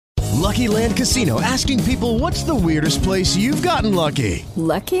Lucky Land Casino, asking people, what's the weirdest place you've gotten lucky?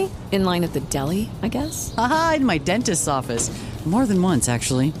 Lucky? In line at the deli, I guess? Aha, in my dentist's office. More than once,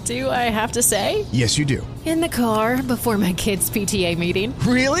 actually. Do I have to say? Yes, you do. In the car before my kids' PTA meeting.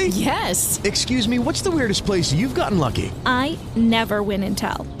 Really? Yes. Excuse me, what's the weirdest place you've gotten lucky? I never win and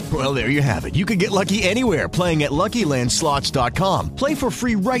tell. Well, there you have it. You can get lucky anywhere, playing at LuckyLandSlots.com. Play for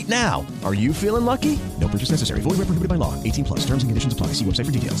free right now. Are you feeling lucky? No purchase necessary. Void where prohibited by law. 18 plus. Terms and conditions apply. See website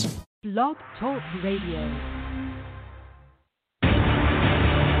for details. Blog Talk Radio.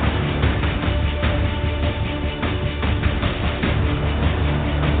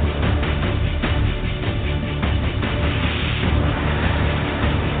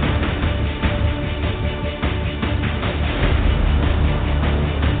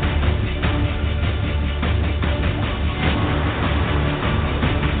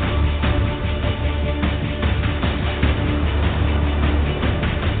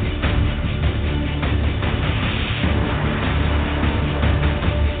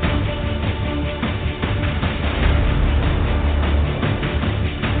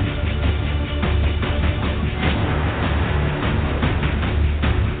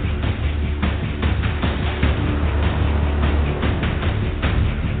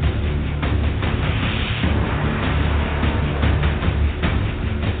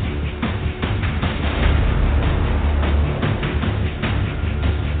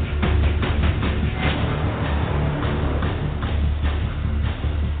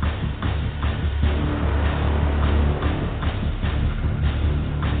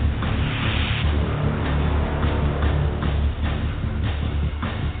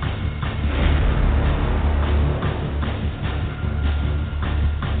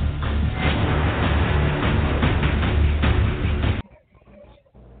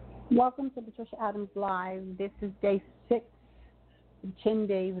 Welcome to Patricia Adams Live. This is day 6, 10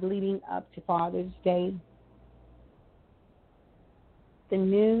 days leading up to Father's Day. The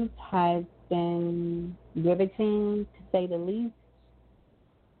news has been riveting, to say the least.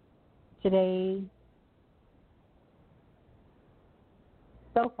 Today,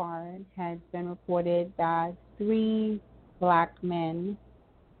 so far, it has been reported that 3 black men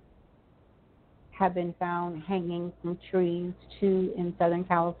have been found hanging from trees, 2 in Southern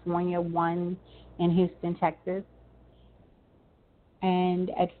California, 1 in Houston, Texas.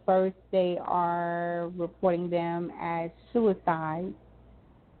 And at first they are reporting them as suicide,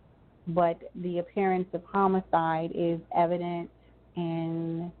 but the appearance of homicide is evident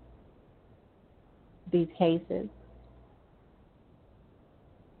in these cases.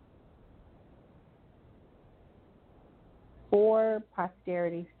 For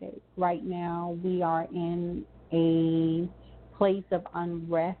posterity's sake, right now we are in a place of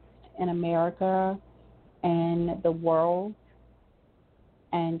unrest in America and the world,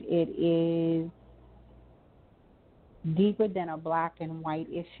 and it is deeper than a black and white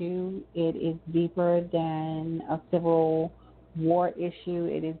issue. It is deeper than a civil war issue.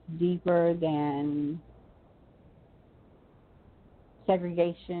 It is deeper than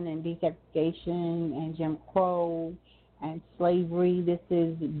segregation and desegregation and Jim Crow and slavery. This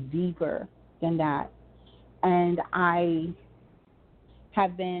is deeper than that. And I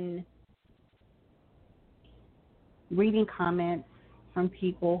have been reading comments from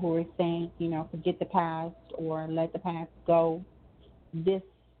people who are saying, forget the past or let the past go. This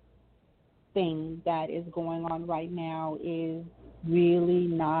thing that is going on right now is really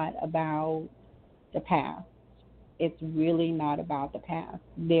not about the past. It's really not about the past.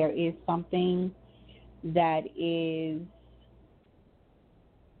 There is something that is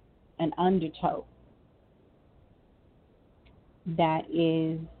an undertow that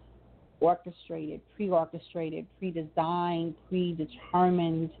is orchestrated, pre-orchestrated, pre-designed,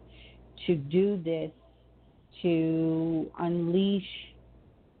 predetermined to do this, to unleash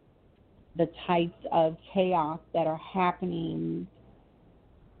the types of chaos that are happening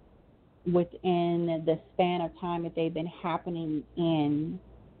within the span of time that they've been happening in.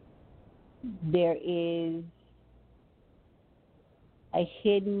 There is a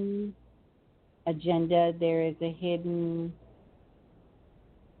hidden agenda. There is a hidden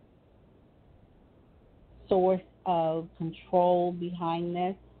source of control behind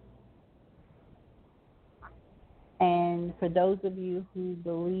this. And for those of you who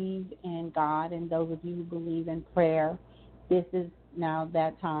believe in God and those of you who believe in prayer, this is now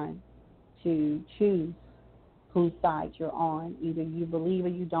that time to choose whose side you're on. Either you believe or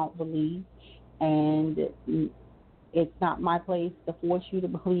you don't believe. And it's not my place to force you to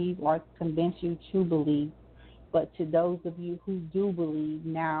believe or convince you to believe. But to those of you who do believe,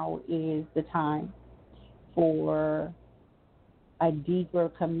 now is the time for a deeper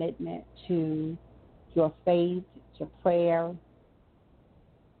commitment to your faith, to prayer,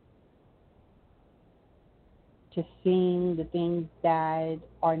 to seeing the things that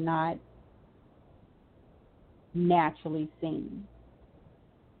are not naturally seen,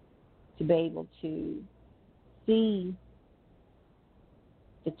 to be able to see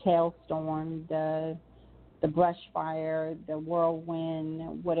the tailstorm, the brush fire, the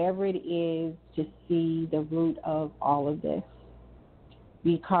whirlwind, whatever it is, to see the root of all of this.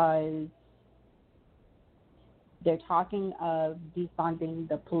 Because they're talking of defunding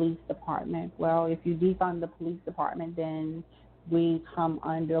the police department. Well, if you defund the police department, then we come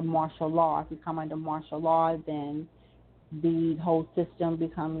under martial law. If we come under martial law, then the whole system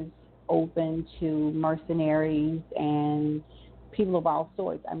becomes open to mercenaries and people of all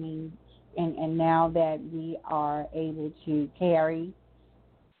sorts. I mean, and now that we are able to carry,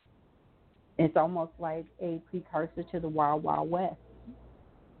 it's almost like a precursor to the Wild Wild West.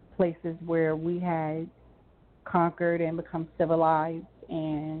 Places where we had conquered and become civilized,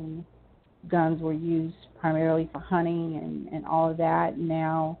 and guns were used primarily for hunting and all of that.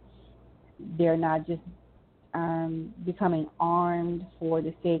 Now they're not just becoming armed for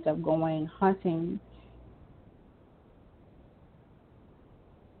the sake of going hunting.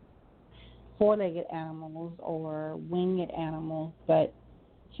 Four-legged animals or winged animals, but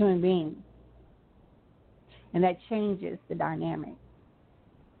human beings. And that changes the dynamic.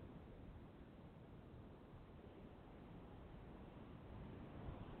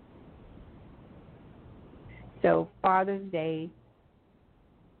 So Father's Day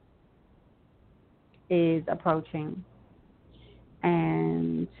is approaching,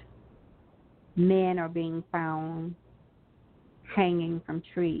 and men are being found hanging from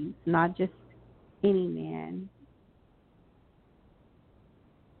trees, not just any man.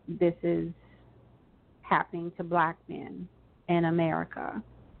 This is happening to black men in America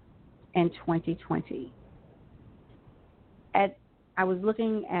in 2020. I was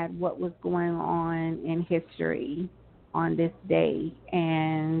looking at what was going on in history on this day,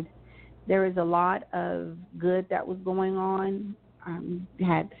 and there was a lot of good that was going on.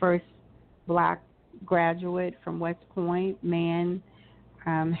 Had first black graduate from West Point, man,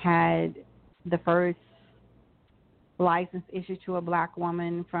 had the first license issued to a black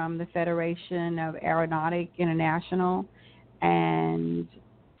woman from the Federation of Aeronautic International, and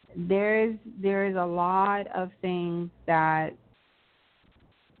there's a lot of things that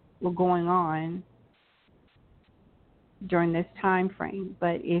were going on during this time frame.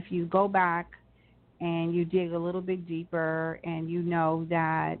 But if you go back and you dig a little bit deeper, and you know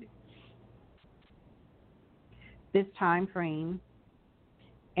that this time frame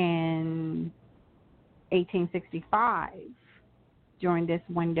in 1865, during this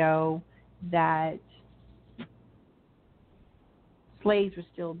window, that slaves were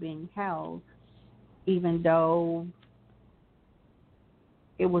still being held, even though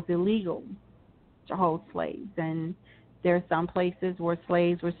it was illegal to hold slaves. And there are some places where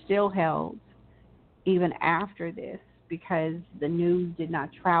slaves were still held even after this, because the news did not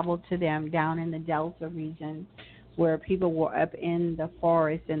travel to them down in the Delta region, where people were up in the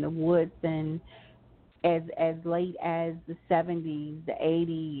forest and the woods, and as late as the 70s, the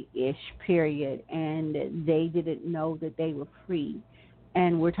 80-ish period, and they didn't know that they were free.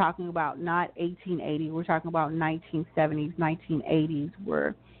 And we're talking about not 1880, we're talking about 1970s, 1980s,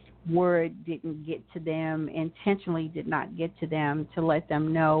 where word didn't get to them, intentionally did not get to them to let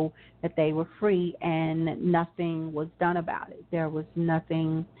them know that they were free, and nothing was done about it. There was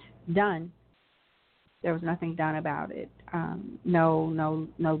nothing done. There was nothing done about it.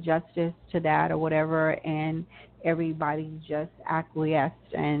 No justice to that or whatever, and everybody just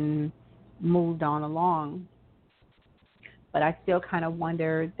acquiesced and moved on along. But I still kind of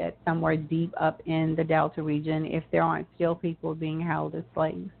wonder that somewhere deep up in the Delta region, if there aren't still people being held as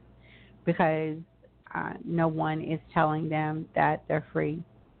slaves, because no one is telling them that they're free.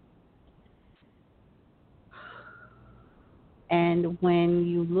 And when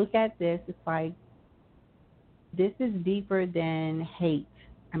you look at this, it's like, this is deeper than hate.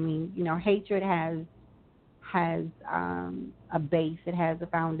 I mean, you know, hatred has a base, it has a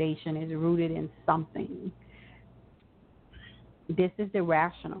foundation, it's rooted in something. This is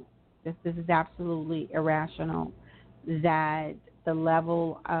irrational. This is absolutely irrational, that the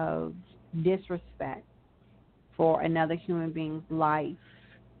level of disrespect for another human being's life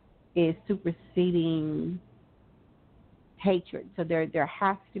is superseding hatred. So there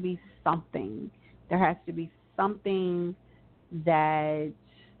has to be something. There has to be something that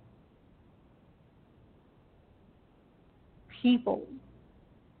people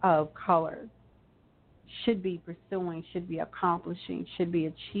of color should be pursuing, should be accomplishing, should be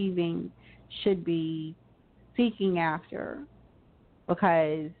achieving, should be seeking after,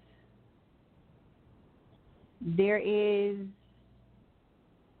 because there is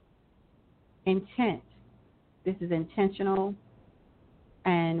intent. This is intentional,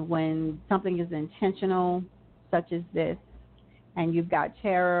 and when something is intentional, such as this, and you've got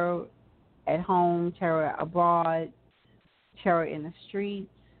terror at home, terror abroad, terror in the streets,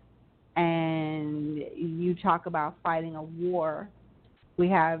 and you talk about fighting a war. We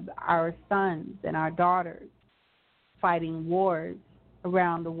have our sons and our daughters fighting wars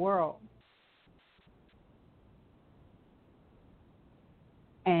around the world.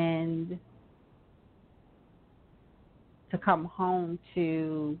 And to come home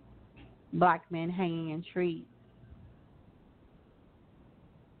to black men hanging in trees,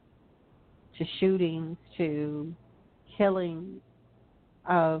 to shootings, to killing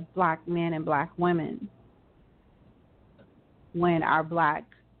of black men and black women, when our black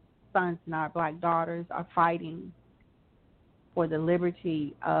sons and our black daughters are fighting for the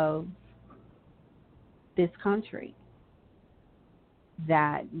liberty of this country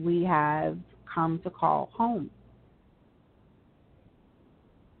that we have come to call home.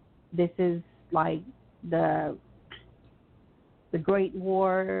 This is like the Great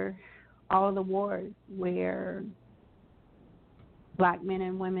War, all of the wars where black men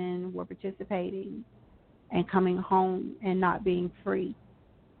and women were participating and coming home and not being free,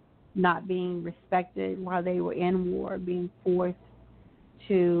 not being respected while they were in war, being forced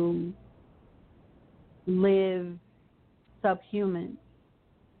to live subhuman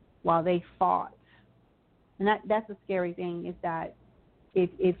while they fought. And that's a scary thing, is that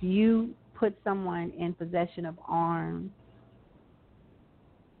if you put someone in possession of arms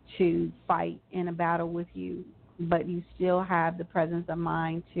to fight in a battle with you, but you still have the presence of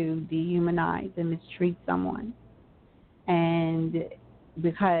mind to dehumanize and mistreat someone, and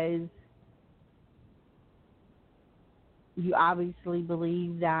because you obviously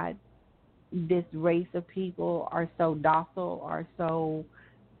believe that this race of people are so docile, are so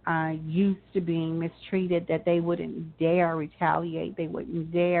used to being mistreated, that they wouldn't dare retaliate, they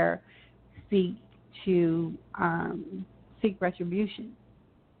wouldn't dare seek retribution.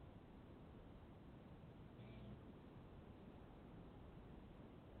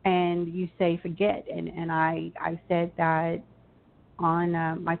 And you say forget, and I said that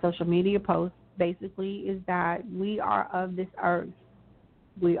on my social media post, basically, is that we are of this earth.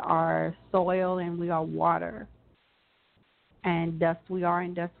 We are soil and we are water, and dust we are,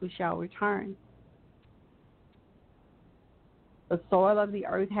 and dust we shall return. The soil of the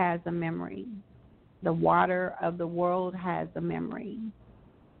earth has a memory. The water of the world has a memory.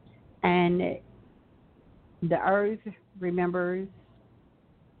 And the earth remembers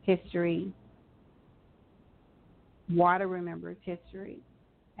history. Water remembers history.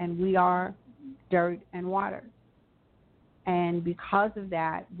 And we are dirt and water. And because of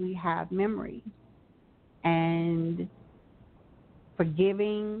that, we have memory. And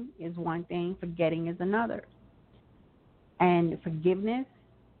forgiving is one thing, forgetting is another. And forgiveness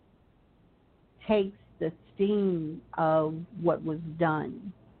takes the sting of what was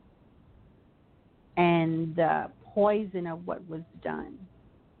done and the poison of what was done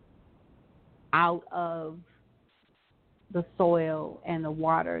out of the soil and the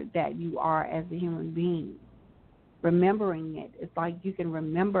water that you are as a human being. Remembering it, it's like you can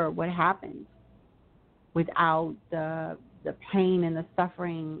remember what happened without the pain and the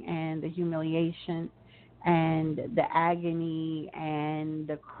suffering and the humiliation and the agony and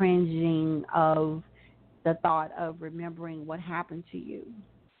the cringing of the thought of remembering what happened to you.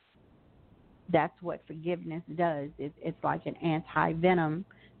 That's what forgiveness does. It's like an anti-venom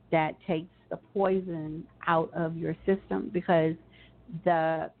that takes the poison out of your system, because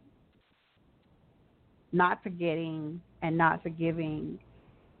the not forgetting and not forgiving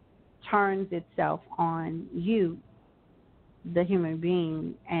turns itself on you, the human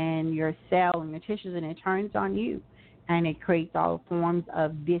being, and your cell and your tissues, and it turns on you, and it creates all forms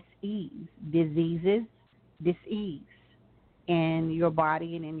of disease in your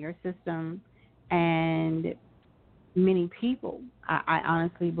body and in your system. And many people, I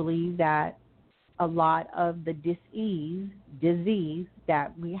honestly believe that a lot of the disease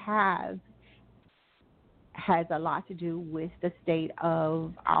that we have has a lot to do with the state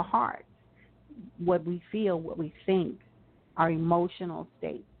of our hearts, what we feel, what we think, our emotional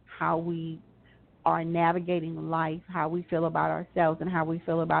state, how we are navigating life, how we feel about ourselves, and how we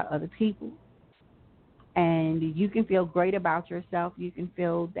feel about other people. And you can feel great about yourself. You can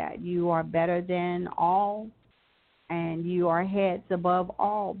feel that you are better than all and you are heads above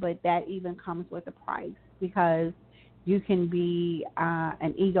all, but that even comes with a price. because you can be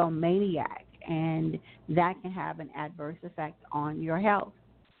an egomaniac, and that can have an adverse effect on your health.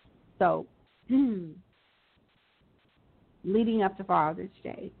 So, leading up to Father's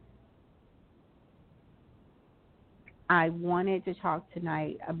Day, I wanted to talk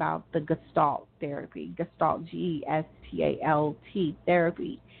tonight about the Gestalt therapy, Gestalt, G-E-S-T-A-L-T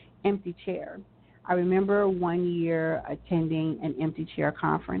therapy, empty chair. I remember one year attending an empty chair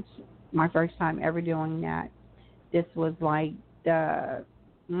conference, my first time ever doing that. This was like the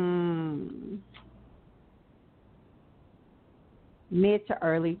mid to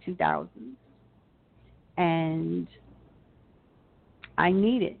early 2000s. And I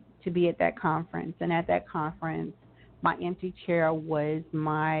needed to be at that conference. And at that conference, my empty chair was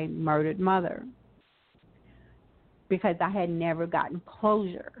my murdered mother, because I had never gotten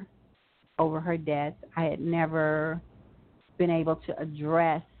closure over her death. I had never been able to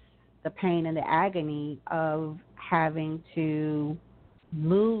address the pain and the agony of having to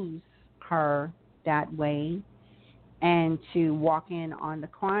lose her that way and to walk in on the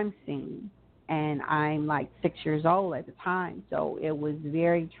crime scene. And I'm like 6 years old at the time, so it was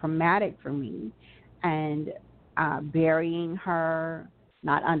very traumatic for me. And burying her,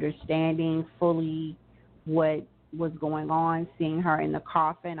 not understanding fully what was going on, seeing her in the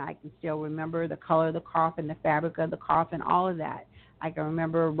coffin. I can still remember the color of the coffin, the fabric of the coffin, all of that. I can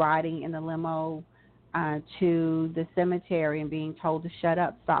remember riding in the limo to the cemetery and being told to shut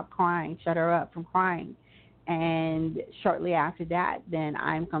up, stop crying, shut her up from crying. And shortly after that, then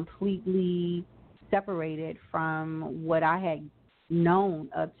I'm completely separated from what I had known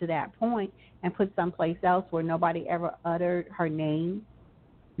up to that point and put someplace else where nobody ever uttered her name.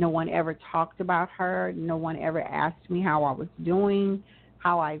 No one ever talked about her. No one ever asked me how I was doing,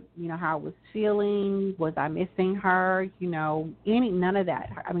 how I was feeling. Was I missing her? None of that.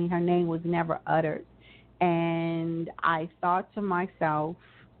 I mean, her name was never uttered. And I thought to myself,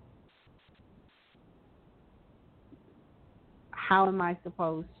 how am I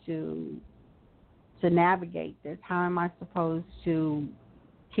supposed to navigate this? How am I supposed to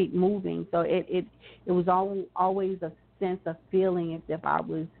keep moving? So it was always a sense of feeling as if I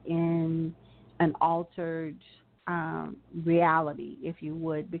was in an altered reality, if you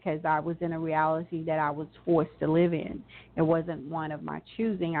would, because I was in a reality that I was forced to live in. It wasn't one of my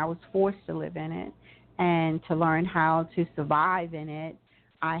choosing. I was forced to live in it. And to learn how to survive in it,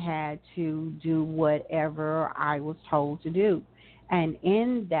 I had to do whatever I was told to do. And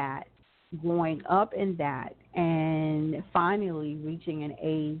in that, growing up in that, and finally reaching an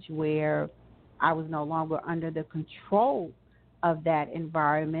age where I was no longer under the control of that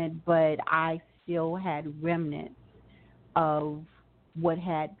environment, but I still had remnants of what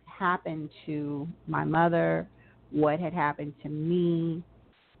had happened to my mother, what had happened to me,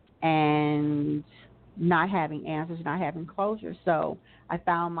 and not having answers, not having closure. So I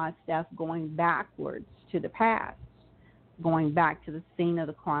found myself going backwards to the past, going back to the scene of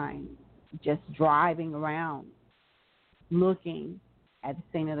the crime, just driving around, looking at the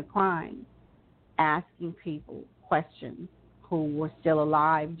scene of the crime, asking people questions who were still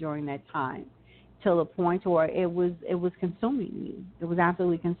alive during that time, till the point where it was consuming me. It was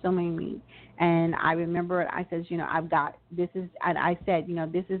absolutely consuming me. And I remember I said, this is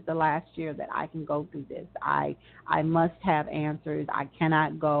the last year that I can go through this. I must have answers. I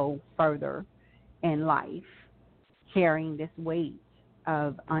cannot go further in life carrying this weight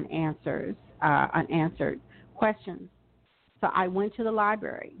of unanswered questions. So I went to the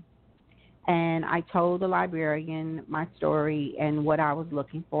library, and I told the librarian my story and what I was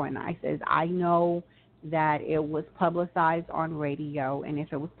looking for. And I said, I know that it was publicized on radio, and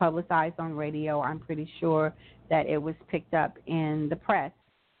if it was publicized on radio, I'm pretty sure that it was picked up in the press.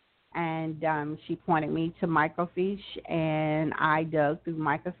 And she pointed me to microfiche, and I dug through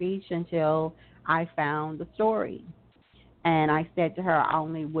microfiche until I found the story. And I said to her, I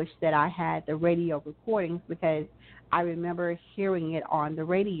only wish that I had the radio recordings, because I remember hearing it on the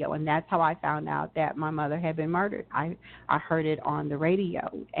radio, and that's how I found out that my mother had been murdered. I heard it on the radio,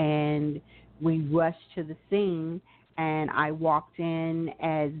 and we rushed to the scene, and I walked in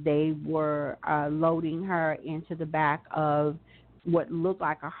as they were loading her into the back of what looked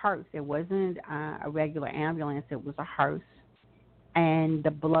like a hearse. It wasn't a regular ambulance. It was a hearse. And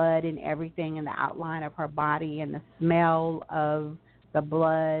the blood and everything and the outline of her body and the smell of the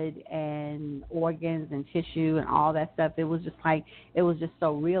blood and organs and tissue and all that stuff, it was just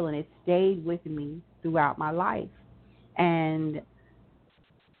so real, and it stayed with me throughout my life. And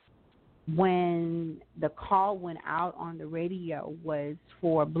when the call went out on the radio was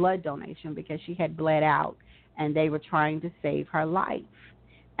for blood donation, because she had bled out and they were trying to save her life.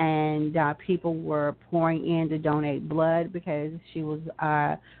 and people were pouring in to donate blood because she was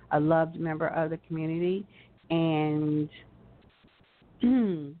a loved member of the community, and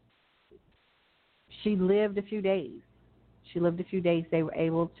she lived a few days. They were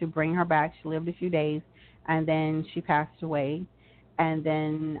able to bring her back. She lived a few days, and then she passed away. And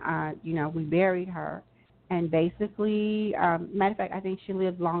then, we buried her. And basically, matter of fact, I think she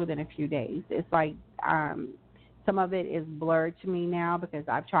lived longer than a few days. It's like some of it is blurred to me now because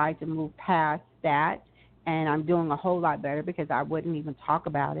I've tried to move past that, and I'm doing a whole lot better because I wouldn't even talk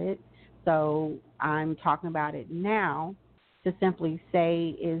about it. So I'm talking about it now to simply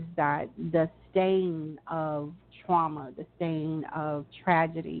say is that the stain of trauma, the stain of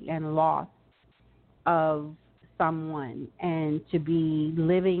tragedy and loss of someone, and to be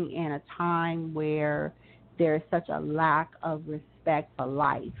living in a time where there is such a lack of respect for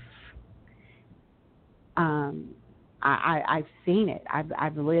life. I've seen it.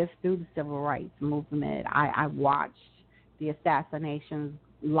 I've lived through the civil rights movement. I watched the assassinations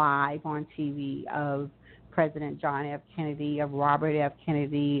live on TV of President John F. Kennedy, of Robert F.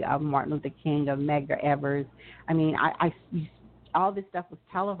 Kennedy, of Martin Luther King, of Medgar Evers. I mean, all this stuff was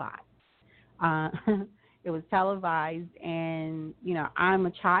televised. It was televised, and, I'm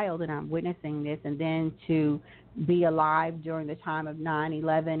a child and I'm witnessing this, and then to be alive during the time of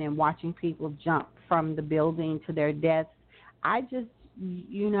 9/11 and watching people jump from the building to their deaths, I just,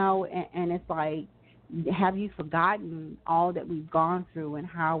 and it's like, have you forgotten all that we've gone through and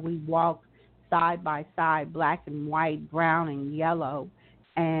how we walked side by side, black and white, brown and yellow,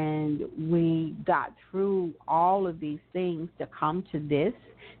 and we got through all of these things to come to this?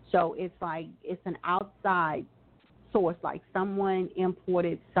 So it's like it's an outside source, like someone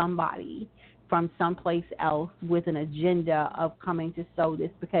imported somebody from someplace else with an agenda of coming to sow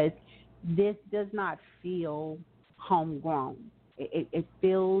this, because this does not feel homegrown. It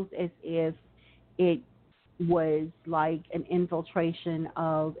feels as if it was like an infiltration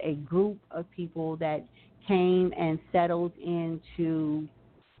of a group of people that came and settled into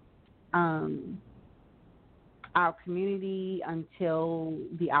our community until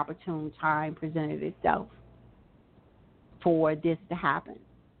the opportune time presented itself for this to happen.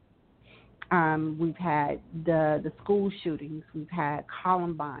 We've had the school shootings, we've had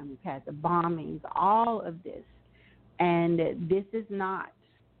Columbine, we've had the bombings, all of this. And this is not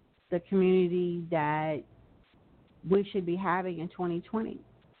the community that we should be having in 2020.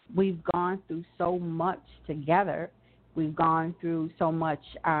 We've gone through so much together. We've gone through so much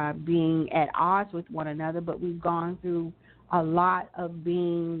being at odds with one another, but we've gone through a lot of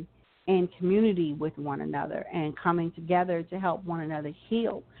being in community with one another and coming together to help one another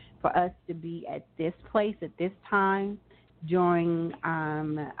heal. For us to be at this place at this time during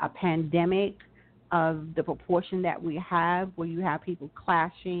a pandemic of the proportion that we have, where you have people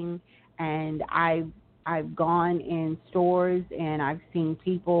clashing, and I've gone in stores and I've seen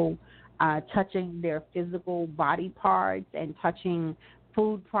people touching their physical body parts and touching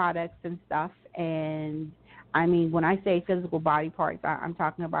food products and stuff. And I mean, when I say physical body parts, I'm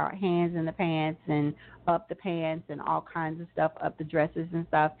talking about hands in the pants and up the pants and all kinds of stuff, up the dresses and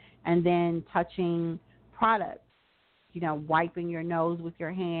stuff, and then touching products, wiping your nose with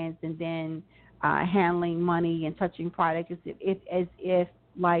your hands, and then handling money and touching products as if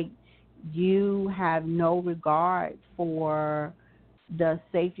like you have no regard for the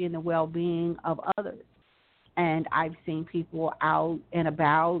safety and the well-being of others. And I've seen people out and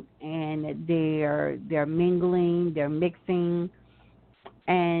about, and they're mingling, they're mixing,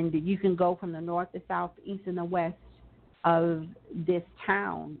 and you can go from the north, the south, the east, and the west of this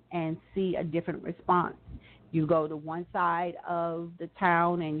town and see a different response. You go to one side of the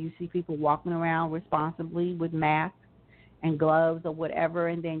town and you see people walking around responsibly with masks and gloves or whatever,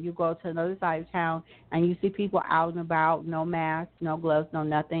 and then you go to another side of town and you see people out and about, no masks, no gloves, no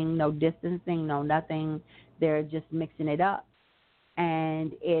nothing, no distancing, no nothing. They're just mixing it up.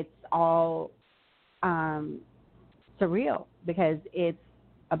 And it's all surreal because it's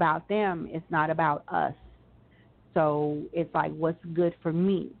about them. It's not about us. So it's like what's good for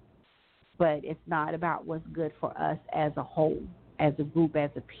me, but it's not about what's good for us as a whole, as a group,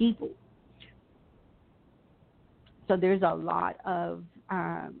 as a people. So there's a lot of,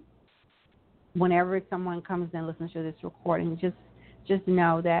 whenever someone comes and listens to this recording, just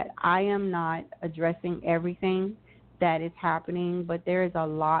know that I am not addressing everything that is happening, but there is a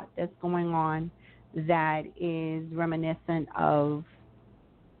lot that's going on that is reminiscent of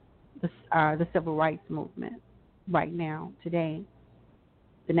the civil rights movement right now, today,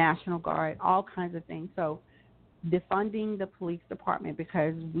 the National Guard, all kinds of things. So defunding the police department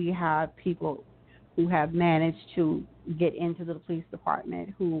because we have people who have managed to get into the police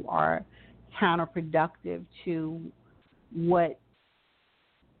department who are counterproductive to what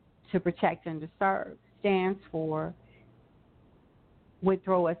to protect and to serve stands for would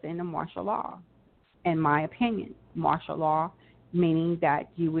throw us into martial law, in my opinion. Martial law meaning that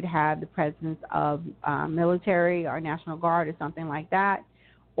you would have the presence of military or National Guard or something like that,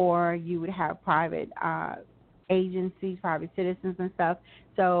 or you would have private agencies, private citizens and stuff.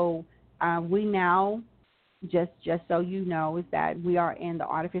 So we now, just so you know, is that we are in the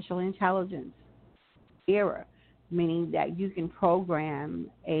artificial intelligence era, meaning that you can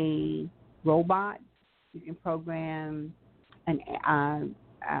program a robot, you can program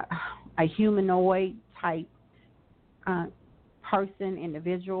a humanoid type person,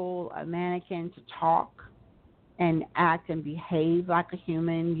 individual, a mannequin to talk and act and behave like a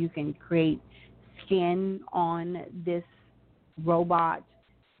human. You can create skin on this robot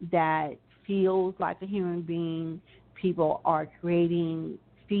that feels like a human being. People are creating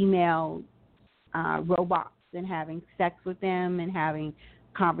female robots and having sex with them and having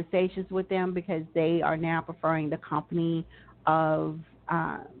conversations with them because they are now preferring the company of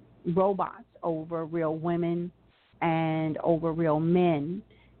robots over real women and over real men.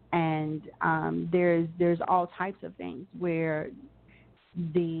 And there's all types of things where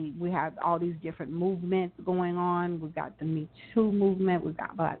we have all these different movements going on. We've got the Me Too movement, we've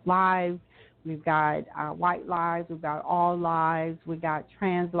got Black Lives, we've got white lives, we've got all lives, we've got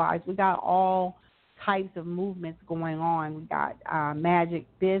trans lives, we've got all types of movements going on. We've got magic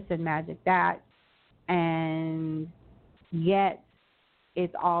this and magic that, and yet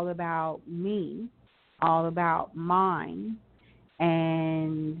it's all about me, all about mine,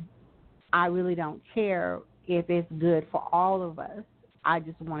 and I really don't care if it's good for all of us. I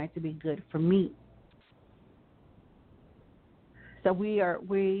just want it to be good for me. So we are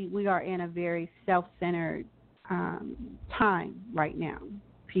in a very self-centered time right now.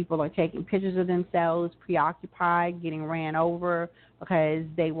 People are taking pictures of themselves, preoccupied, getting ran over because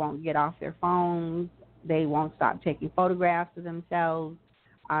they won't get off their phones. They won't stop taking photographs of themselves.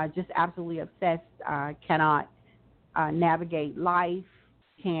 Just absolutely obsessed. Cannot navigate life.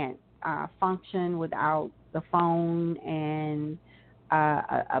 Can't function without the phone and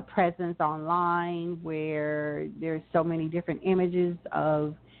a presence online where there's so many different images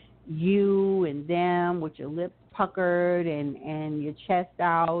of you and them with your lips puckered and your chest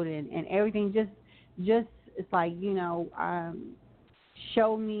out and everything. Just it's like,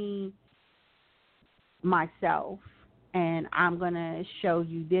 show me myself and I'm going to show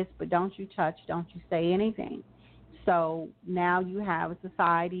you this, but don't you touch, don't you say anything. So now you have a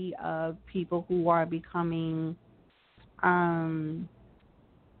society of people who are becoming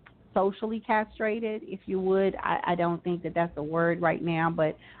socially castrated, if you would. I don't think that that's a word right now,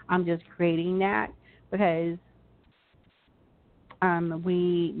 but I'm just creating that because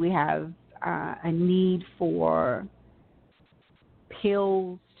we have a need for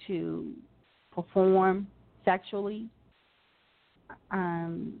pills to perform sexually.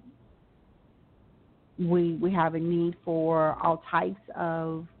 We have a need for all types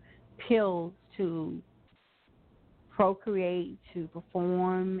of pills to procreate, to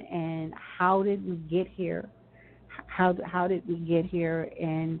perform. And how did we get here? How did we get here?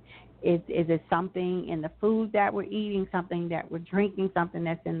 And is it something in the food that we're eating, something that we're drinking, something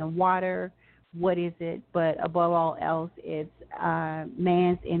that's in the water? What is it? But above all else, it's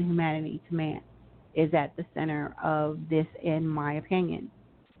man's inhumanity to man is at the center of this, in my opinion.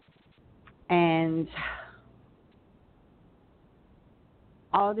 And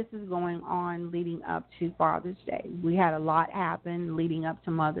all this is going on leading up to Father's Day. We had a lot happen leading up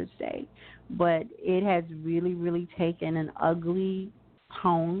to Mother's Day, but it has really, really taken an ugly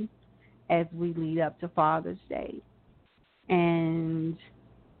tone as we lead up to Father's Day. And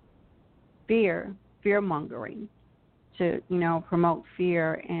fear-mongering to, promote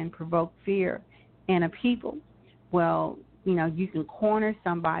fear and provoke fear in a people. Well, you can corner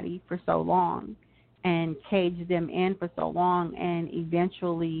somebody for so long and cage them in for so long, and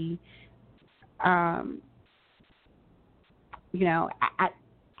eventually,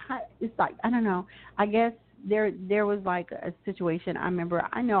 it's like, I don't know. I guess there was like a situation. I remember.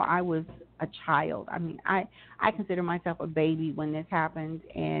 I know I was a child. I mean, I consider myself a baby when this happened,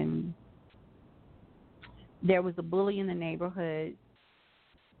 and there was a bully in the neighborhood,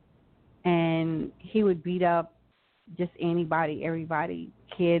 and he would beat up just anybody, everybody,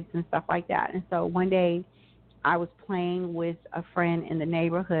 kids and stuff like that. And so one day I was playing with a friend in the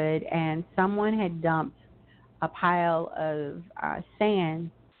neighborhood, and someone had dumped a pile of sand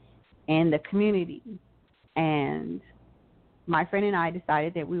in the community. And my friend and I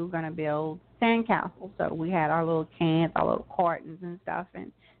decided that we were going to build sandcastle. So we had our little cans, our little cartons and stuff,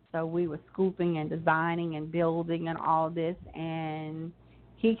 and so we were scooping and designing and building and all this. And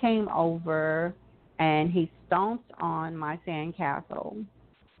he came over and he stomped on my sandcastle.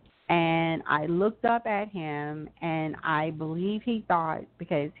 And I looked up at him, and I believe he thought,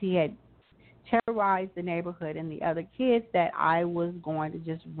 because he had terrorized the neighborhood and the other kids, that I was going to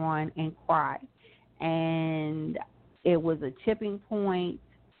just run and cry. And it was a tipping point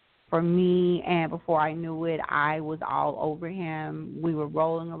for me, and before I knew it, I was all over him. We were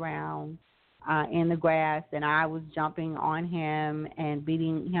rolling around in the grass, and I was jumping on him and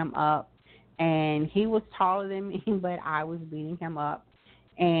beating him up. And he was taller than me, but I was beating him up.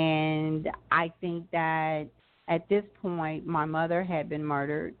 And I think that at this point, my mother had been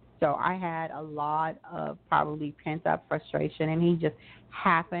murdered. So I had a lot of probably pent-up frustration, and he just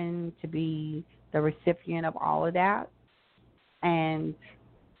happened to be the recipient of all of that. And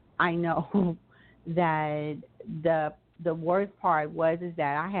I know that the worst part is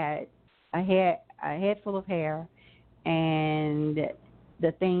that I had a head full of hair, and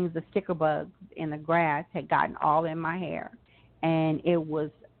the sticker bugs in the grass had gotten all in my hair. And it was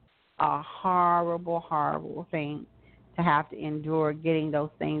a horrible, horrible thing to have to endure, getting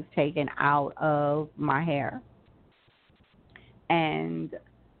those things taken out of my hair. And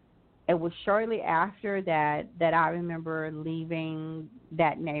it was shortly after that I remember leaving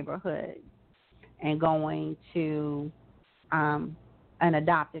that neighborhood and going to an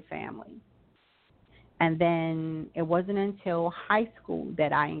adopted family. And then it wasn't until high school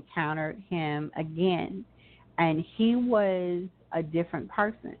that I encountered him again. And he was a different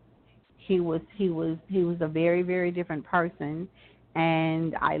person. He was a very, very different person.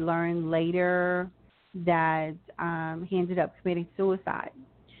 And I learned later that he ended up committing suicide.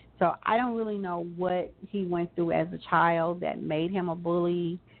 So I don't really know what he went through as a child that made him a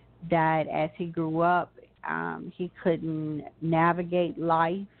bully, that as he grew up, he couldn't navigate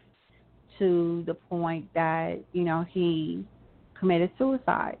life to the point that, he committed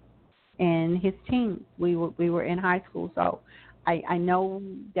suicide. In his teens, we were in high school, so I know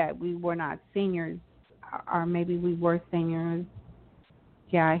that we were not seniors, or maybe we were seniors.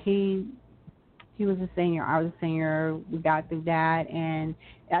 Yeah, he was a senior. I was a senior. We got through that, and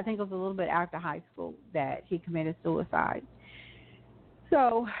I think it was a little bit after high school that he committed suicide.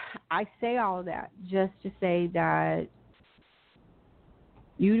 So I say all of that just to say that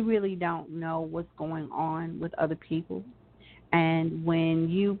you really don't know what's going on with other people. And when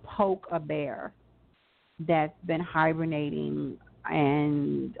you poke a bear that's been hibernating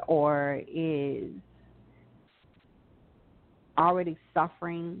or is already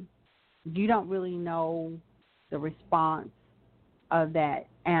suffering, you don't really know the response of that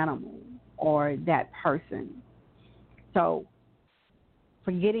animal or that person. So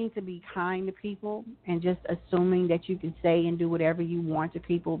forgetting to be kind to people and just assuming that you can say and do whatever you want to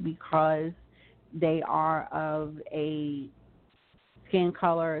people because they are of a skin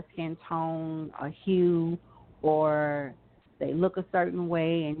color, skin tone, a hue, or they look a certain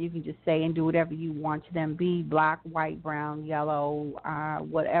way, and you can just say and do whatever you want to them, be black, white, brown, yellow,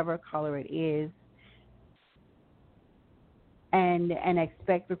 whatever color it is, and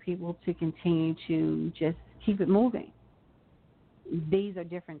expect for people to continue to just keep it moving. These are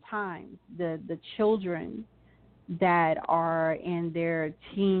different times. The children that are in their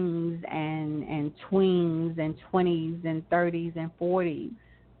teens and tweens and 20s and 30s and 40s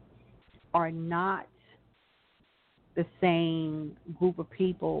are not the same group of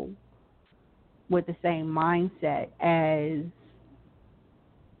people with the same mindset as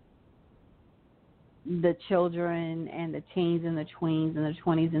the children and the teens and the tweens and the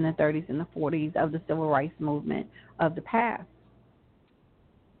 20s and the 30s and the 40s of the civil rights movement of the past.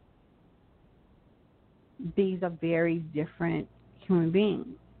 These are very different human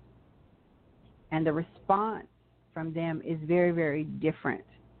beings. And the response from them is very, very different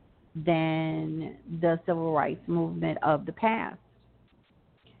than the civil rights movement of the past.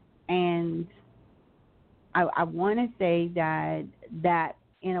 And I want to say that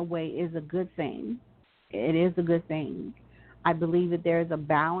in a way is a good thing. It is a good thing. I believe that there is a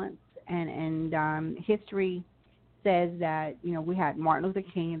balance, and history says that, we had Martin Luther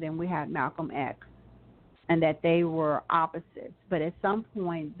King and then we had Malcolm X, and that they were opposites. But at some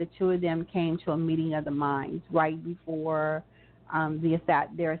point, the two of them came to a meeting of the minds right before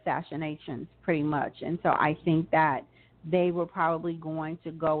their assassinations, pretty much. And so I think that they were probably going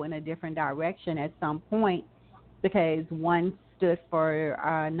to go in a different direction at some point, because one stood for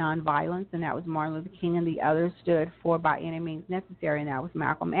nonviolence, and that was Martin Luther King, and the other stood for by any means necessary, and that was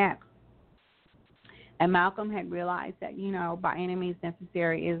Malcolm X. And Malcolm had realized that, by any means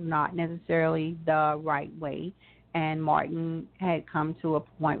necessary is not necessarily the right way. And Martin had come to a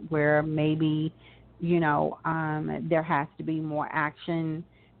point where maybe, there has to be more action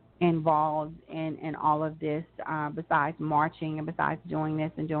involved in all of this, besides marching and besides doing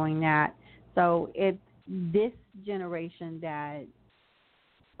this and doing that. So it's this generation that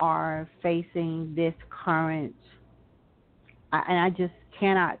are facing this current, and I just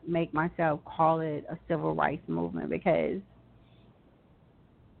cannot make myself call it a civil rights movement, because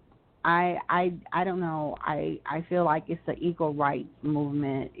I don't know. I feel like it's an equal rights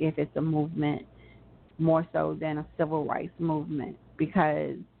movement, if it's a movement, more so than a civil rights movement,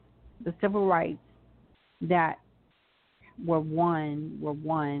 because the civil rights that were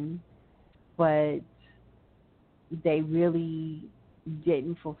won, but they really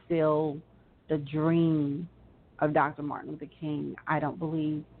didn't fulfill the dream of Dr. Martin Luther King, I don't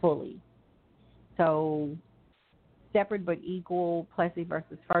believe, fully. So separate but equal, Plessy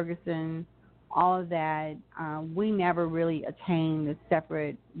versus Ferguson, all of that, we never really attained the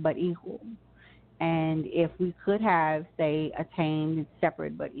separate but equal. And if we could have, say, attained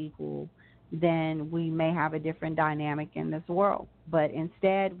separate but equal, then we may have a different dynamic in this world. But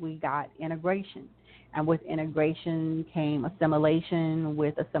instead, we got integration. And with integration came assimilation.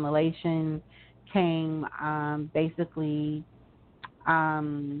 With assimilation came basically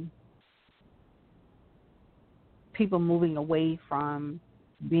people moving away from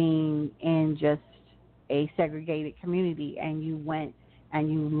being in just a segregated community, and you went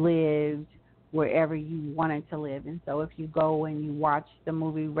and you lived wherever you wanted to live. And so if you go and you watch the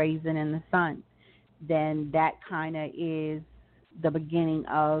movie Raisin in the Sun, then that kind of is the beginning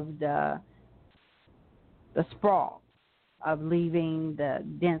of the sprawl of leaving the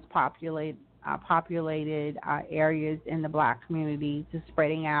dense populated areas in the black community to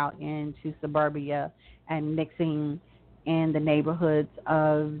spreading out into suburbia and mixing in the neighborhoods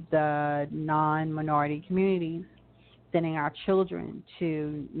of the non-minority communities, sending our children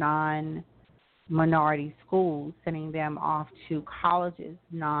to non-minority schools, sending them off to colleges,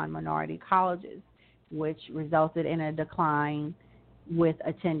 non-minority colleges, which resulted in a decline with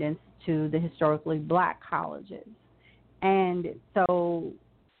attendance to the historically black colleges. And so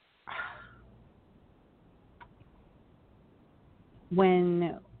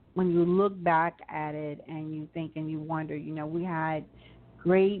when you look back at it and you think and you wonder, we had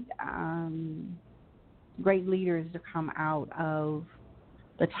great leaders to come out of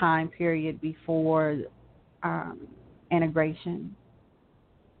the time period before integration,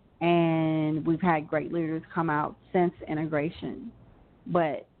 and we've had great leaders come out since integration,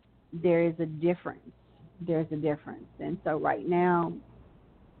 but there is a difference. There's a difference. And so right now,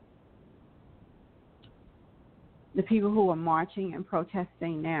 the people who are marching and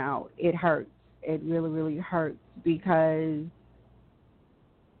protesting now, it hurts. It really, really hurts, because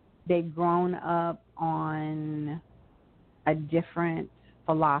they've grown up on a different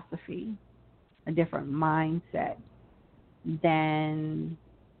philosophy, a different mindset than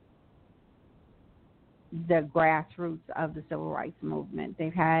the grassroots of the civil rights movement.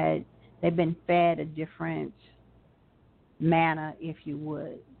 They've been fed a different manna, if you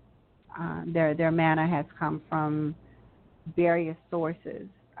would. Their manna has come from various sources,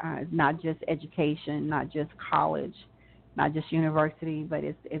 not just education, not just college, not just university, but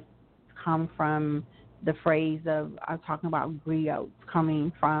it's come from the phrase of talking about griots,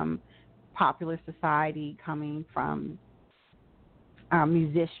 coming from popular society, coming from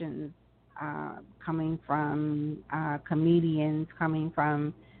musicians, coming from comedians, coming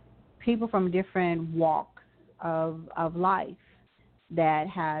from people from different walks of life that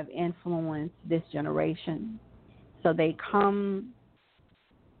have influenced this generation. So they come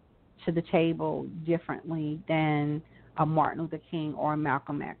to the table differently than a Martin Luther King or a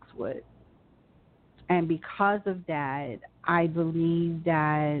Malcolm X would. And because of that, I believe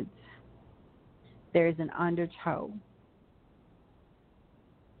that there's an undertow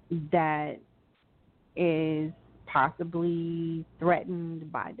that is possibly threatened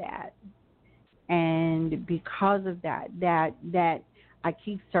by that. And because of that I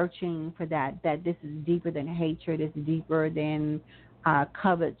keep searching for that this is deeper than hatred, it's deeper than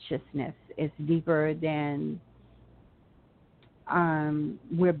covetousness, it's deeper than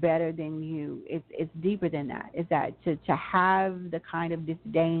we're better than you. It's deeper than that. Is that to have the kind of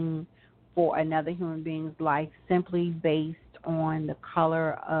disdain for another human being's life simply based on the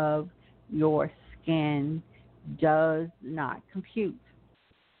color of your skin does not compute.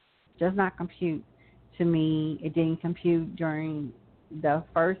 Does not compute. To me, it didn't compute during the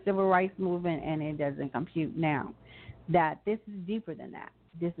first civil rights movement, and it doesn't compute now. That this is deeper than that.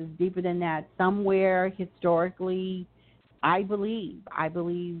 This is deeper than that. Somewhere historically, I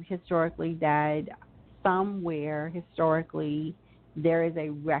believe historically that somewhere historically there is a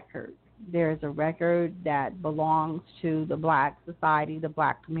record. There is a record that belongs to the black society, the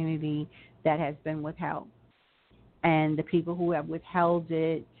black community that has been withheld. And the people who have withheld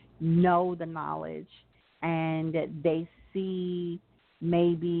it know the knowledge, and they see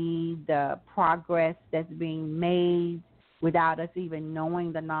maybe the progress that's being made without us even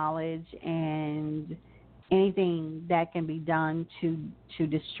knowing the knowledge, and anything that can be done to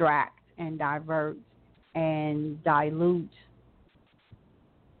distract and divert and dilute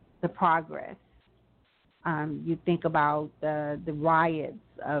the progress. You think about the riots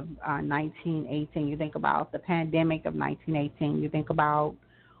of 1918. You think about the pandemic of 1918. You think about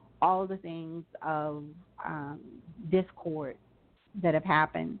all the things of discord that have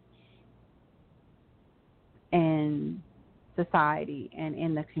happened in society and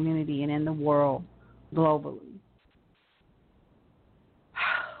in the community and in the world globally.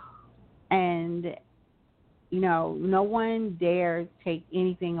 And, you know, no one dares take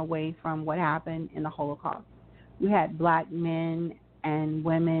anything away from what happened in the Holocaust. We had black men and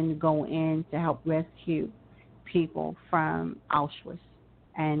women go in to help rescue people from Auschwitz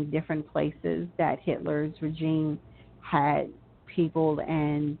and different places that Hitler's regime had people,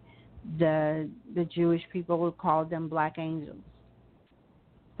 and the Jewish people would call them black angels.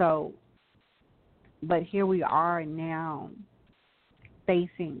 So, but here we are now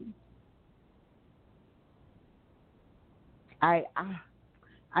facing. I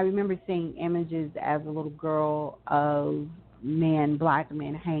remember seeing images as a little girl of men, black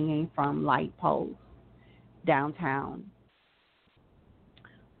men, hanging from light poles downtown.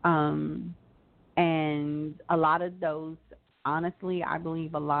 And a lot of those, honestly, I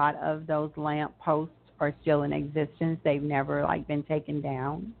believe a lot of those lamp posts are still in existence. They've never, been taken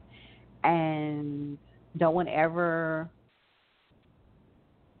down. And no one ever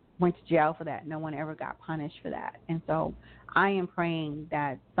went to jail for that. No one ever got punished for that. And so I am praying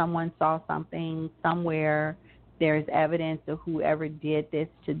that someone saw something somewhere. There's evidence of whoever did this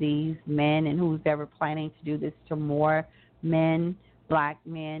to these men and who's ever planning to do this to more men, black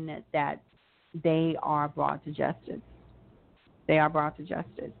men, that they are brought to justice. They are brought to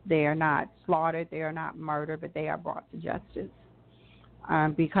justice. They are not slaughtered. They are not murdered, but they are brought to justice.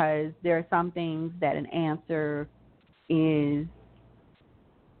 Because there are some things that an answer is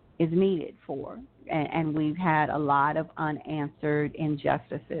needed for. And we've had a lot of unanswered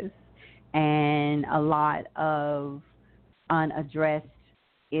injustices and a lot of unaddressed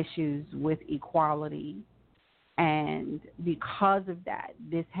issues with equality. And because of that,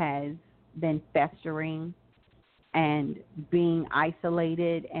 this has been festering and being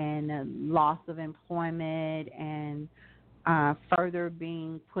isolated, and loss of employment, and further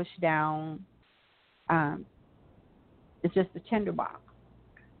being pushed down. It's just a tinderbox.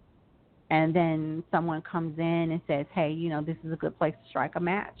 And then someone comes in and says, hey, this is a good place to strike a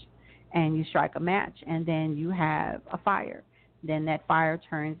match. And you strike a match, and then you have a fire. Then that fire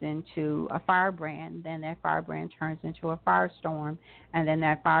turns into a firebrand. Then that firebrand turns into a firestorm. And then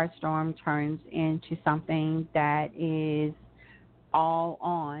that firestorm turns into something that is all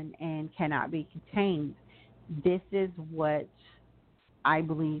on and cannot be contained. This is what I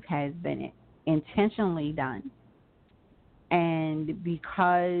believe has been intentionally done. And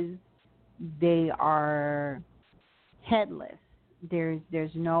because they are headless,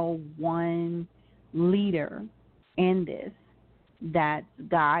 there's no one leader in this that's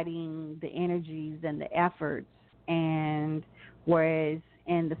guiding the energies and the efforts. And whereas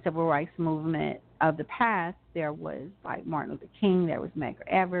in the civil rights movement of the past, there was Martin Luther King, there was Medgar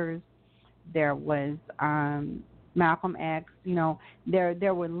Evers, there was Malcolm X,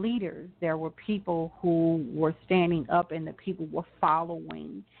 there were leaders, there were people who were standing up and the people were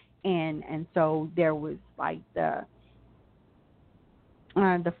following. And so there was the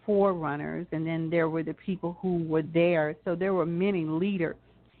forerunners, and then there were the people who were there. So there were many leaders,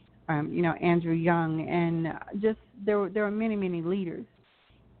 Andrew Young, and just there were many, many leaders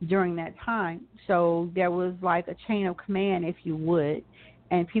during that time. So there was a chain of command, if you would,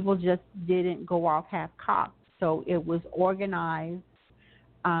 and people just didn't go off half-cocked. So it was organized,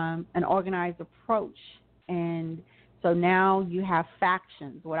 an organized approach. And so now you have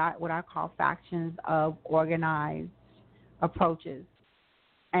factions, what I call factions of organized approaches.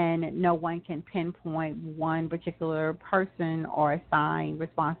 And no one can pinpoint one particular person or assign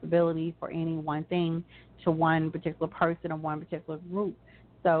responsibility for any one thing to one particular person or one particular group.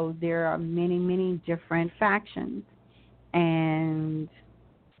 So there are many, many different factions. And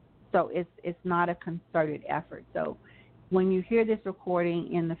so it's not a concerted effort. So when you hear this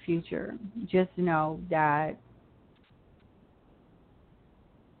recording in the future, just know that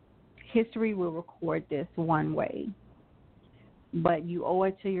history will record this one way, but you owe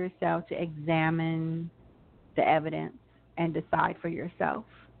it to yourself to examine the evidence and decide for yourself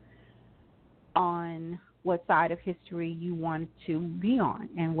on what side of history you want to be on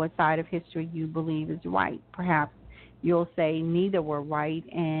and what side of history you believe is right. Perhaps you'll say neither were right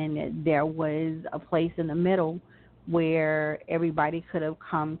and there was a place in the middle where everybody could have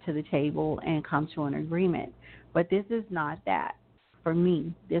come to the table and come to an agreement. But this is not that. For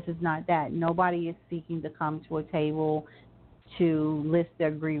me, this is not that. Nobody is seeking to come to a table to list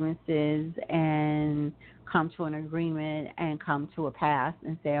their grievances and come to an agreement and come to a pass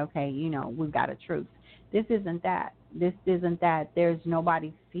and say, okay, we've got a truce. This isn't that. This isn't that. There's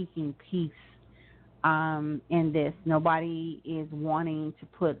nobody seeking peace in this. Nobody is wanting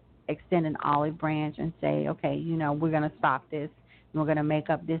to extend an olive branch and say, okay, we're going to stop this and we're going to make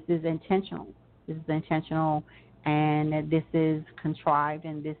up. This is intentional. This is intentional, and this is contrived,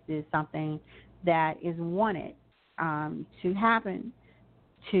 and this is something that is wanted to happen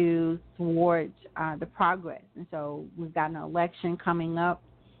to thwart the progress. And so we've got an election coming up,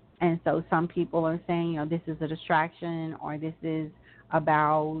 and so some people are saying, this is a distraction, or this is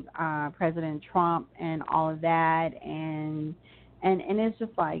about President Trump and all of that, and it's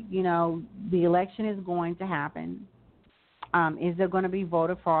just like, the election is going to happen. Is there going to be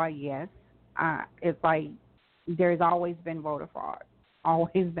voter fraud? Yes. It's like there's always been voter fraud.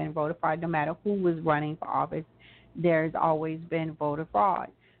 Always been voter fraud. No matter who was running for office, there's always been voter fraud.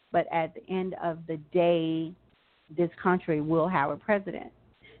 But at the end of the day, this country will have a president.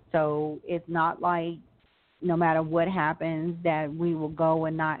 So it's not like no matter what happens that we will go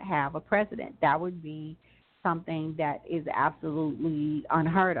and not have a president. That would be something that is absolutely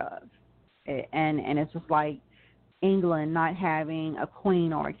unheard of. And it's just like England not having a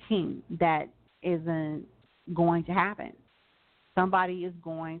queen or a king. That isn't going to happen. Somebody is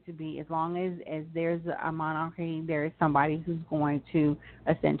going to be, as long as there's a monarchy, there is somebody who's going to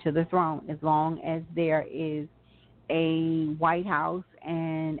ascend to the throne. As long as there is a White House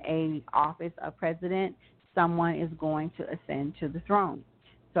and a office of president, someone is going to ascend to the throne.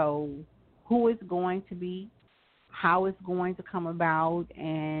 So who is going to be, how it's going to come about,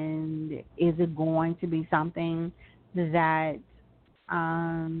 and is it going to be something that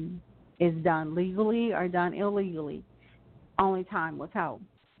is done legally or done illegally? Only time will tell.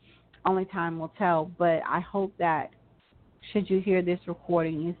 Only time will tell. But I hope that should you hear this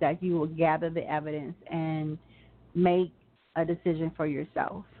recording is that you will gather the evidence and make a decision for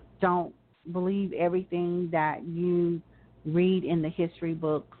yourself. Don't believe everything that you read in the history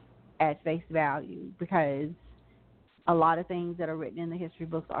books at face value, because a lot of things that are written in the history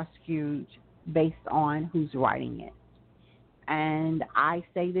books are skewed based on who's writing it. And I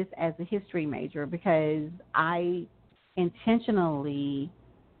say this as a history major because I intentionally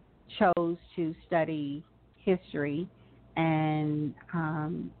chose to study history and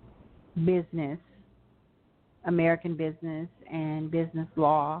business, American business and business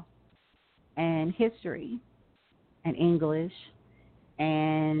law and history and English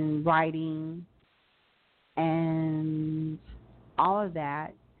and writing and all of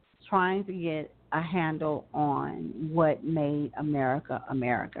that, trying to get a handle on what made America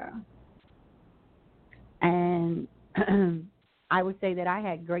America. And I would say that I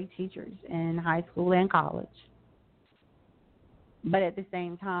had great teachers in high school and college. But at the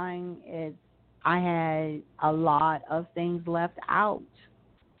same time, I had a lot of things left out,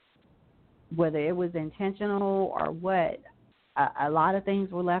 whether it was intentional or what. A lot of things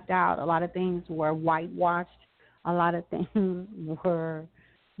were left out. A lot of things were whitewashed. A lot of things were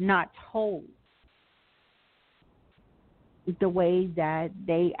not told the way that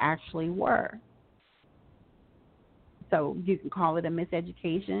they actually were. So you can call it a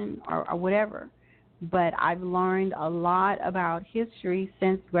miseducation or whatever. But I've learned a lot about history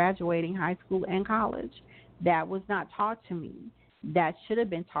since graduating high school and college. That was not taught to me. That should have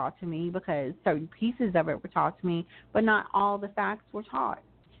been taught to me because certain pieces of it were taught to me, but not all the facts were taught.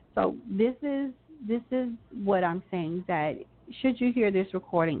 So this is what I'm saying, that should you hear this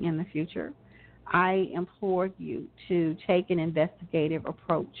recording in the future, I implore you to take an investigative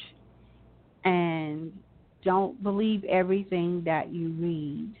approach and don't believe everything that you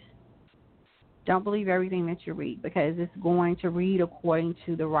read. Don't believe everything that you read, because it's going to read according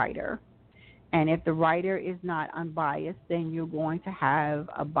to the writer. And if the writer is not unbiased, then you're going to have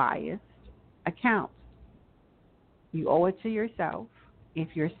a biased account. You owe it to yourself, if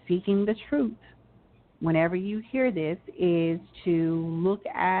you're seeking the truth, whenever you hear this, is to look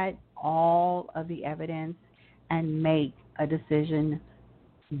at all of the evidence and make a decision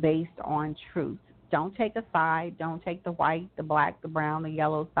based on truth. Don't take a side. Don't take the white, the black, the brown, the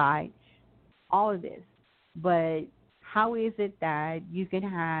yellow side, all of this. But how is it that you can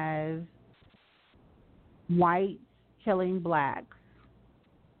have whites killing blacks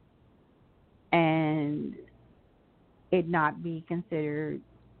and it not be considered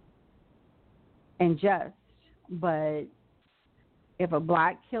unjust? But if a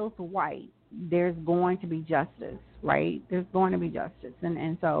black kills a white, there's going to be justice, right? There's going to be justice.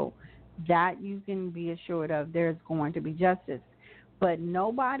 And so that you can be assured of, there's going to be justice. But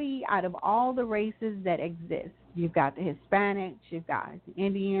nobody out of all the races that exist, you've got the Hispanics, you've got the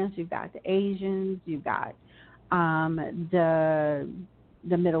Indians, you've got the Asians, you've got the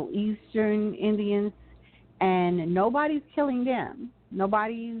Middle Eastern Indians, and nobody's killing them.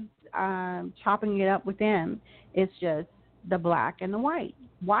 Nobody's chopping it up with them. It's just the black and the white.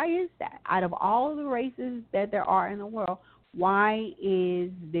 Why is that? Out of all of the races that there are in the world, why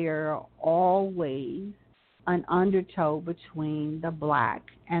is there always an undertow between the black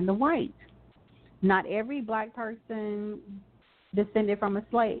and the white? Not every black person descended from a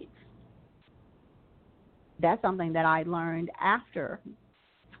slave. That's something that I learned after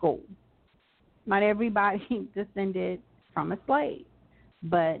school. Not everybody descended from a slave,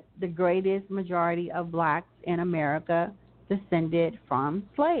 but the greatest majority of blacks in America descended from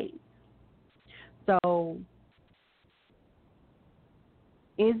slaves. So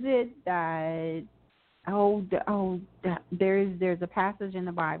is it that there's a passage in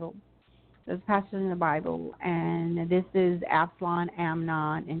the Bible. There's a passage in the Bible, and this is Absalom,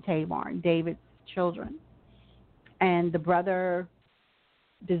 Amnon, and Tamar, David's children. And the brother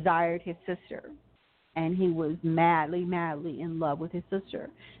desired his sister, and he was madly, madly in love with his sister.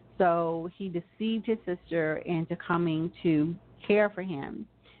 So he deceived his sister into coming to care for him.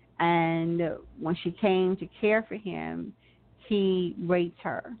 And when she came to care for him, he raped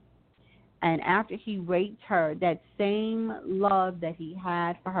her. And after he raped her, that same love that he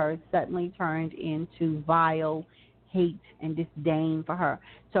had for her suddenly turned into vile hate and disdain for her.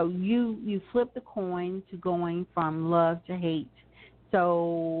 So you flip the coin to going from love to hate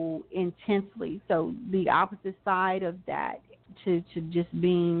so intensely. So the opposite side of that to just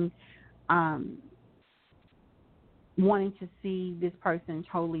being wanting to see this person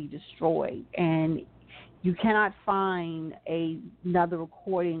totally destroyed. And you cannot find another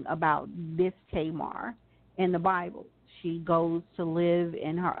recording about this Tamar in the Bible. She goes to live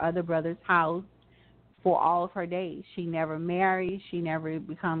in her other brother's house for all of her days. She never marries. She never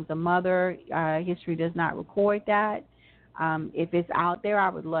becomes a mother. History does not record that. If it's out there, I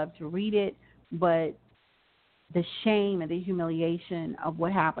would love to read it. But the shame and the humiliation of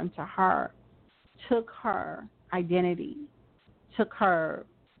what happened to her took her identity, took her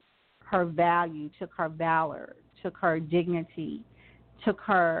value, took her valor, took her dignity, took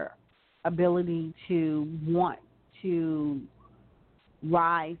her ability to want to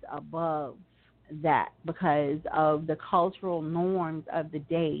rise above that because of the cultural norms of the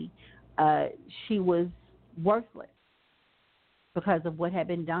day. She was worthless because of what had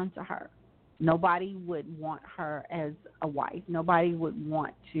been done to her. Nobody would want her as a wife. Nobody would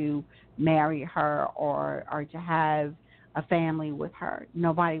want to marry her or to have a family with her.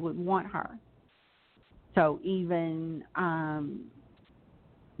 Nobody would want her. So even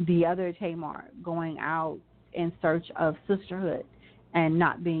the other Tamar going out in search of sisterhood and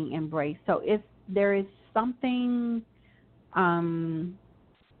not being embraced. So there is something on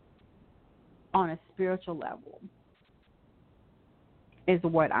a spiritual level is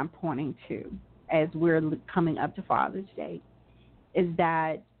what I'm pointing to as we're coming up to Father's Day, is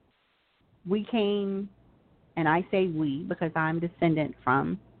that we came, and I say we because I'm descendant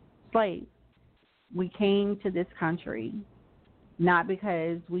from slaves. We came to this country not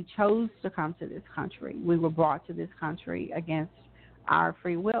because we chose to come to this country. We were brought to this country against our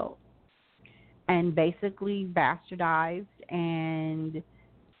free will and basically bastardized, and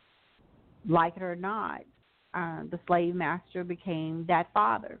like it or not, the slave master became that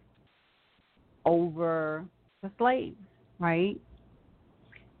father over the slaves, right?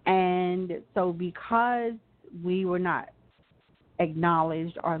 And so because we were not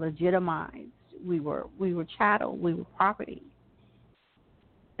acknowledged or legitimized, we were chattel, we were property.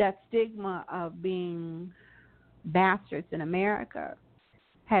 That stigma of being bastards in America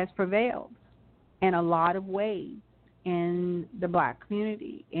has prevailed in a lot of ways in the black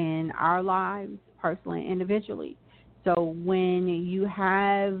community, in our lives, personally and individually. So when you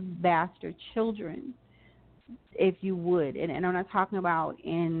have bastard children, if you would, and I'm not talking about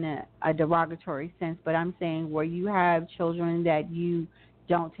in a derogatory sense, but I'm saying where you have children that you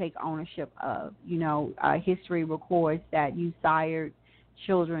don't take ownership of. History records that you sired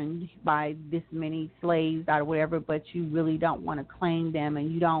children by this many slaves or whatever, but you really don't want to claim them,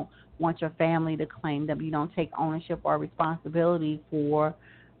 and you don't want your family to claim them. You don't take ownership or responsibility for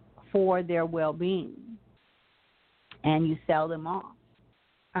their well-being, and you sell them off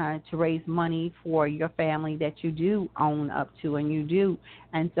to raise money for your family that you do own up to,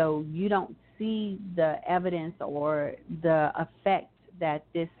 and so you don't see the evidence or the effect that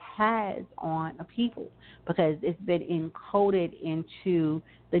this has on a people, because it's been encoded into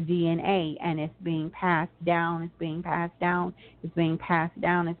the DNA, and it's being passed down, it's being passed down.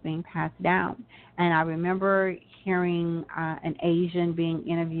 And I remember hearing an Asian being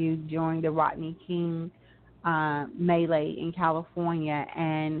interviewed during the Rodney King melee in California,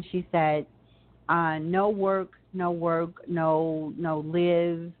 and she said, no work, no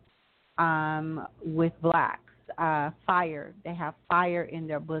live with blacks. Fire. They have fire in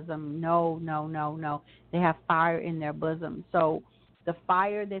their bosom. No. They have fire in their bosom. So the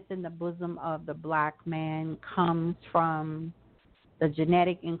fire that's in the bosom of the black man comes from the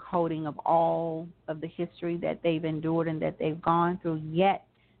genetic encoding of all of the history that they've endured and that they've gone through, yet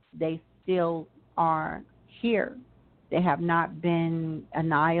they still are here. They have not been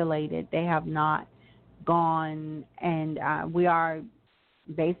annihilated. They have not gone, and we are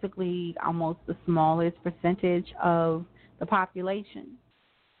basically almost the smallest percentage of the population,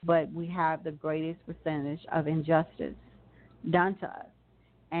 but we have the greatest percentage of injustice done to us.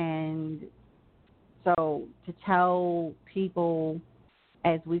 And so to tell people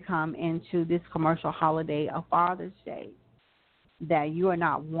as we come into this commercial holiday of Father's Day that you are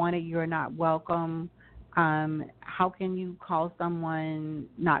not wanted, you're not welcome, how can you call someone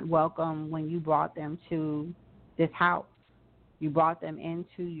not welcome when you brought them to this house? You brought them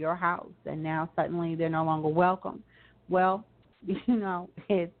into your house, and now suddenly they're no longer welcome. Well,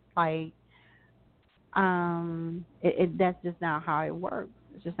 it's like that's just not how it works.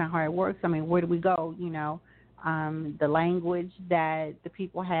 It's just not how it works. I mean, where do we go? The language that the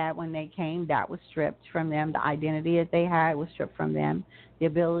people had when they came, that was stripped from them. The identity that they had was stripped from them. The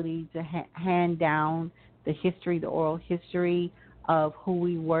ability to hand down the history, the oral history of who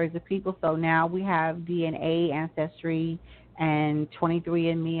we were as a people. So now we have DNA, Ancestry, and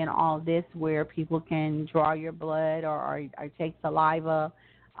 23andMe and all this, where people can draw your blood or take saliva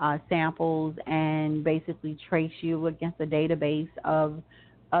samples and basically trace you against a database of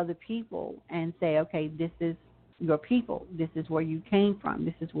other people and say, okay, this is your people. This is where you came from.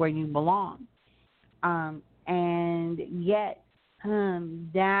 This is where you belong. And yet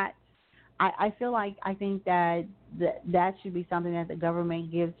that I feel like I think that should be something that the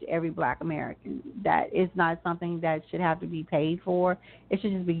government gives to every black American. That is not something that should have to be paid for. It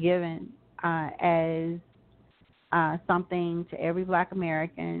should just be given as something to every black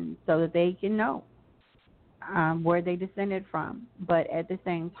American so that they can know where they descended from. But at the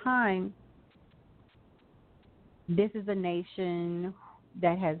same time, this is a nation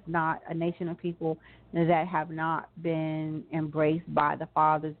that has not, a nation of people that have not been embraced by the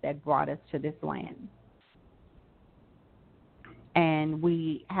fathers that brought us to this land. And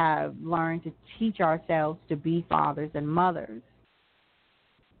we have learned to teach ourselves to be fathers and mothers,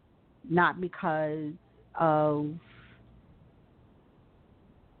 not because of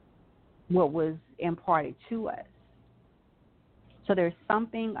what was imparted to us. So there's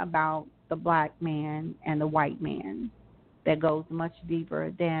something about the black man and the white man that goes much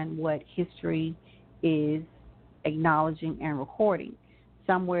deeper than what history is acknowledging and recording.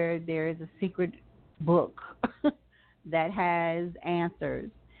 Somewhere there is a secret book that has answers.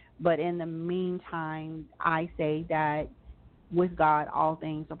 But in the meantime, I say that with God, all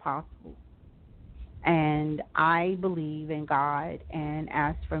things are possible. And I believe in God, and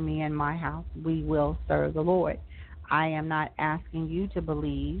as for me and my house, we will serve the Lord. I am not asking you to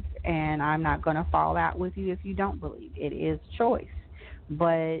believe, and I'm not going to fall out with you if you don't believe. It is choice.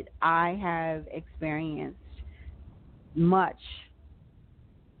 But I have experienced much,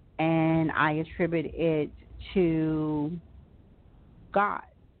 and I attribute it to God.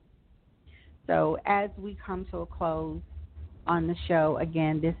 So as we come to a close on the show,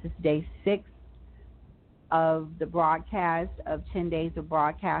 again, this is day 6 of the broadcast of 10 days of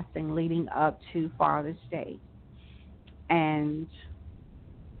broadcasting leading up to Father's Day. And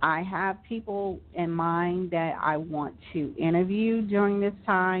I have people in mind that I want to interview during this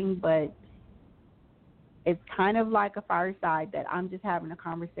time, but it's kind of like a fireside that I'm just having a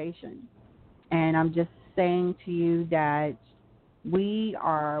conversation. And I'm just saying to you that we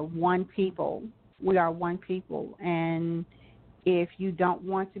are one people. We are one people. And if you don't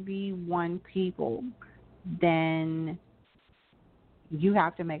want to be one people, then you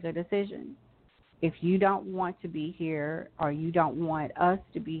have to make a decision. If you don't want to be here, or you don't want us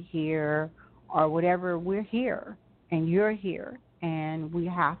to be here, or whatever, we're here and you're here, and we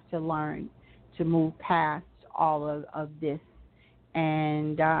have to learn to move past all of this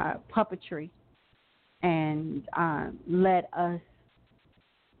and puppetry, and let us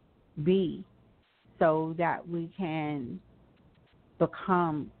be, so that we can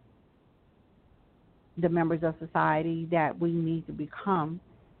become the members of society that we need to become.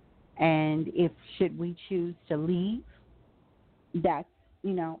 And if should we choose to leave, that's,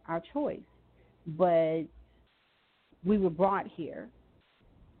 our choice. But we were brought here,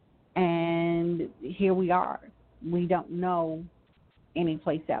 and here we are. We don't know any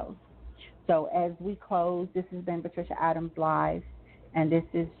place else. So as we close, this has been Patricia Adams Live, and this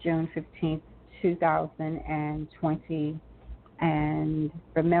is June 15th, 2020. And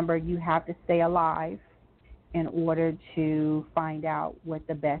remember, you have to stay alive in order to find out what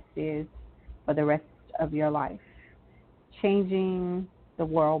the best is for the rest of your life. Changing the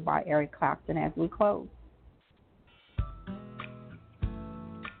World by Eric Clapton as we close.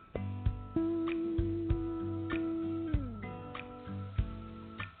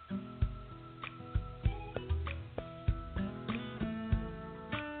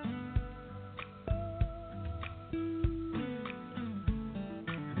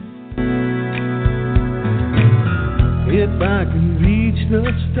 If I can reach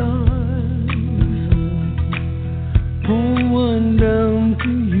the stars, pull one down to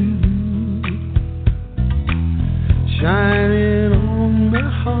you, shining on my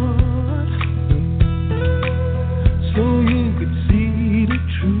heart, so you could see the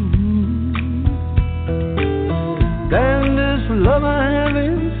truth. Then this love I have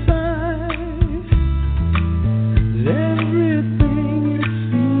inside is everything it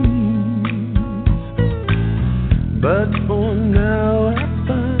seems. But for now I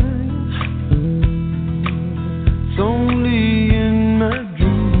find it's only in my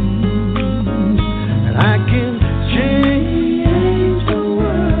dreams, and I can change the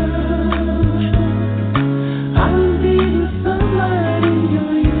world. I'll be the sunlight in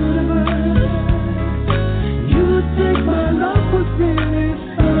your universe. You would take my love for really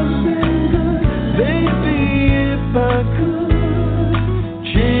something good. Baby, if I could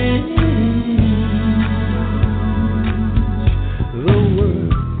change the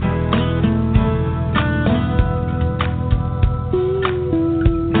world.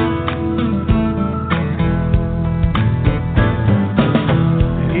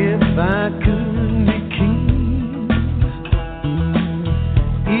 If I could be king,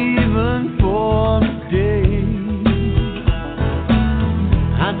 even for a day,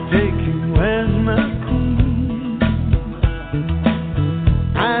 I'd take you as my queen.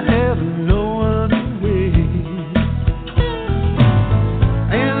 I'd have no other way.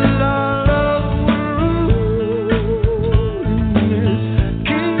 And our love will rule in this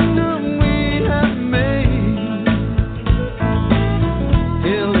kingdom we have made.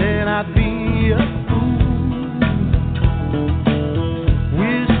 Till then I'd be a fool,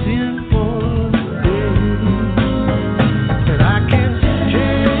 wishing for the day that I can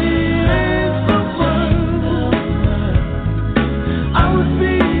change the world. I would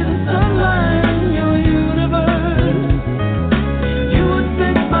be the sunlight in your universe. You would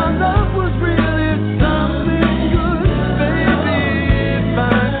think my love was really something good. Baby, if I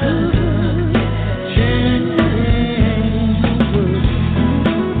could change the world.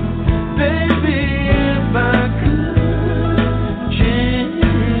 Baby, if I could change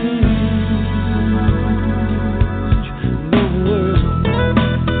the world.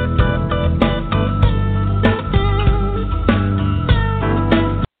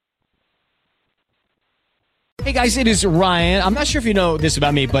 Hey guys, it is Ryan. I'm not sure if you know this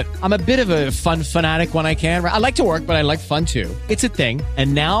about me, but I'm a bit of a fun fanatic when I can. I like to work, but I like fun too. It's a thing.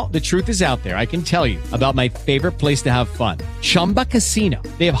 And now the truth is out there. I can tell you about my favorite place to have fun. Chumba Casino.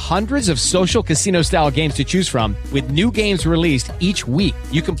 They have hundreds of social casino style games to choose from with new games released each week.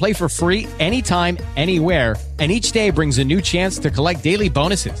 You can play for free anytime, anywhere. And each day brings a new chance to collect daily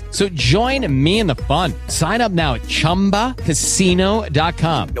bonuses. So join me in the fun. Sign up now at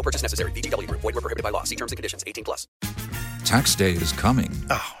ChumbaCasino.com. No purchase necessary. VGW Group. Void where prohibited by law. See terms and conditions. 18+. Tax day is coming.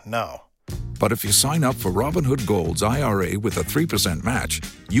 Oh, no. But if you sign up for Robinhood Gold's IRA with a 3% match,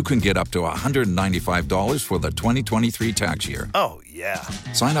 you can get up to $195 for the 2023 tax year. Oh, yeah.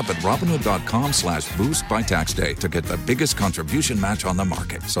 Sign up at Robinhood.com/boost by tax day to get the biggest contribution match on the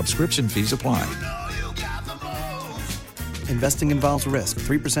market. Subscription fees apply. Investing involves risk.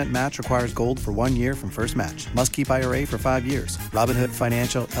 3% match requires gold for 1 year from first match. Must keep IRA for 5 years. Robinhood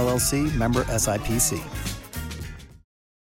Financial, LLC, member SIPC.